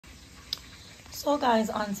So guys,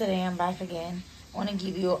 on today I'm back again. I want to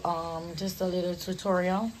give you just a little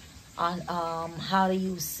tutorial on how to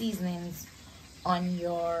use seasonings on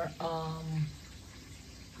your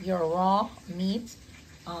raw meat,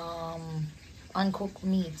 uncooked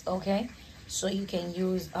meat. Okay, so you can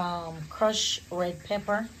use crushed red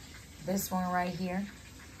pepper, this one right here.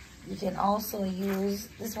 You can also use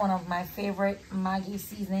this, one of my favorite Maggi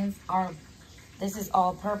seasonings, or this is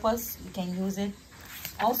all purpose. You can use it.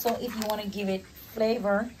 Also, if you want to give it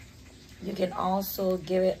flavor, you can also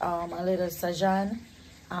give it a little Szechuan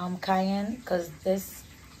cayenne, because this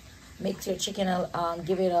makes your chicken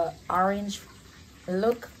give it a orange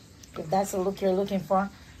look, if that's the look you're looking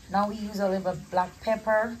for. Now we use a little bit black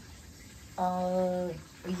pepper.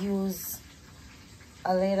 We use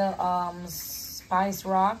a little spice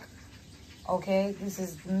rock. Okay, this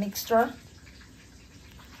is mixture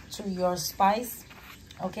to your spice.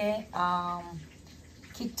 Okay,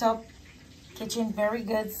 Kicked Up Kitchen, very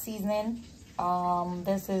good seasoning.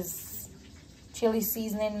 This is chili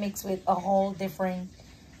seasoning mixed with a whole different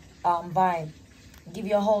vibe. Give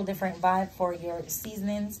you a whole different vibe for your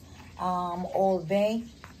seasonings. Old Bay,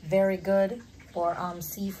 very good for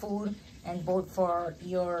seafood, and both for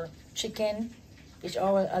your chicken. It's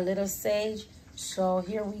always a little sage. So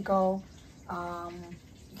here we go. You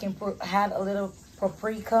can add a little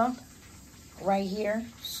paprika right here.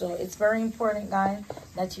 So it's very important, guys,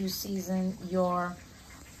 that you season your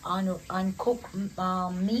uncooked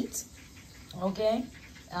meat. Okay,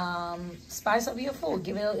 spice up your food,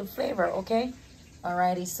 give it a little flavor. Okay,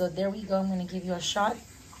 alrighty, so there we go. I'm gonna give you a shot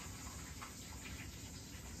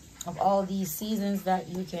of all these seasons that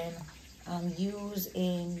you can use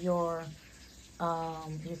in your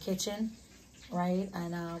kitchen, right?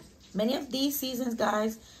 And many of these seasons,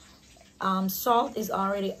 guys, salt is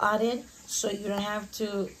already added, so you don't have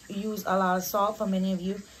to use a lot of salt. For many of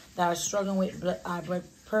you that are struggling with blood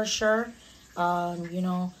pressure, you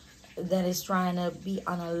know, that is trying to be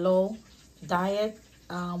on a low diet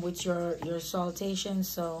with your saltation,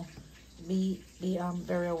 so be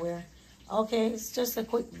very aware. Okay, it's just a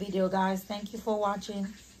quick video, guys. Thank you for watching.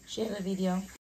 Share the video.